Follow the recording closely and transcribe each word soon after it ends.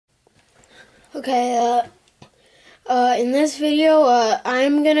Okay, in this video,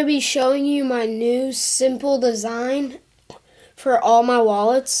 I'm going to be showing you my new simple design for all my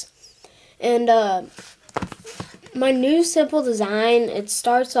wallets. And, my new simple design, it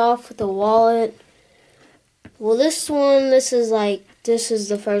starts off with a wallet. Well, this is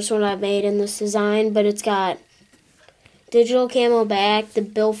the first one I made in this design, but it's got digital camo back. The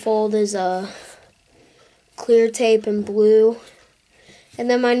billfold is, clear tape and blue. And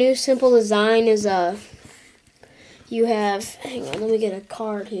then my new simple design is, you have, hang on, let me get a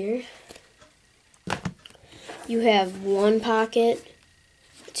card here. You have one pocket,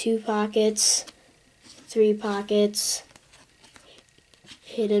 two pockets, three pockets,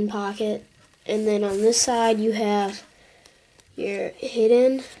 hidden pocket, and then on this side you have your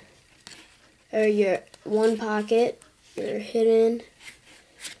hidden, or your one pocket, your hidden,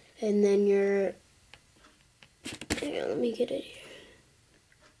 and then your, hang on, let me get it here.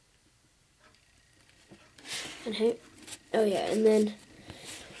 Oh yeah, and then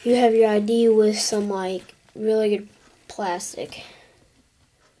you have your ID with some like really good plastic.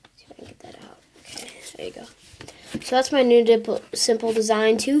 See if I can get that out. Okay, there you go. So that's my new simple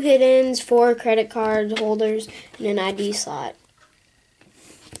design. 2 hiddens, 4 credit card holders, and an ID slot.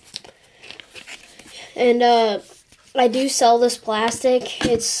 And I do sell this plastic.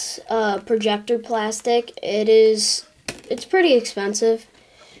 It's projector plastic. It's pretty expensive,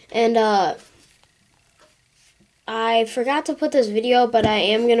 and I forgot to put this video, but I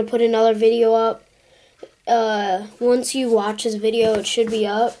am going to put another video up. Once you watch this video, it should be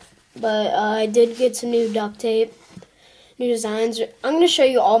up. But I did get some new duct tape, new designs. I'm going to show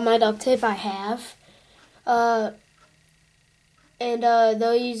you all my duct tape I have. And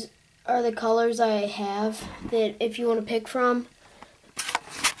those are the colors I have that if you want to pick from.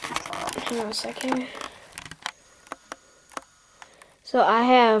 Hang on a second. So I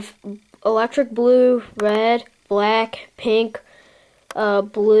have electric blue, red, black, pink,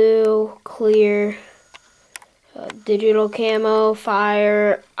 blue, clear, digital camo,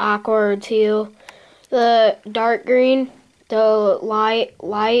 fire, aqua or teal, the dark green, the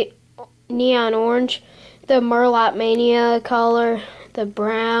light neon orange, the Merlot Mania color, the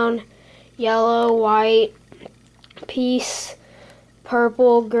brown, yellow, white, peace,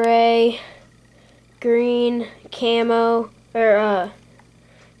 purple, gray, green, camo, or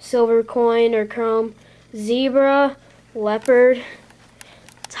silver coin or chrome, zebra, leopard,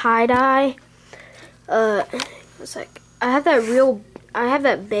 tie-dye. It's like I have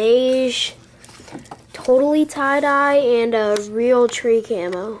that beige, totally tie-dye, and a real tree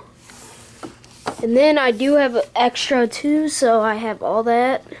camo. And then I do have extra too, so I have all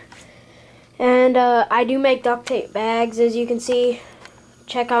that. And I do make duct tape bags, as you can see.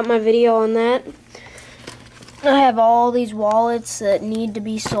 Check out my video on that. I have all these wallets that need to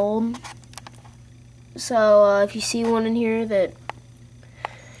be sold. So if you see one in here that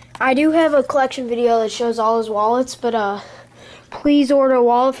I do have a collection video that shows all his wallets, but please order a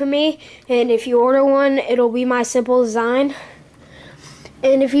wallet from me, and if you order one, it'll be my simple design.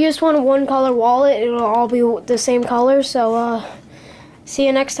 And if you just want a one color wallet, it'll all be the same color. So see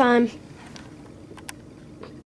you next time.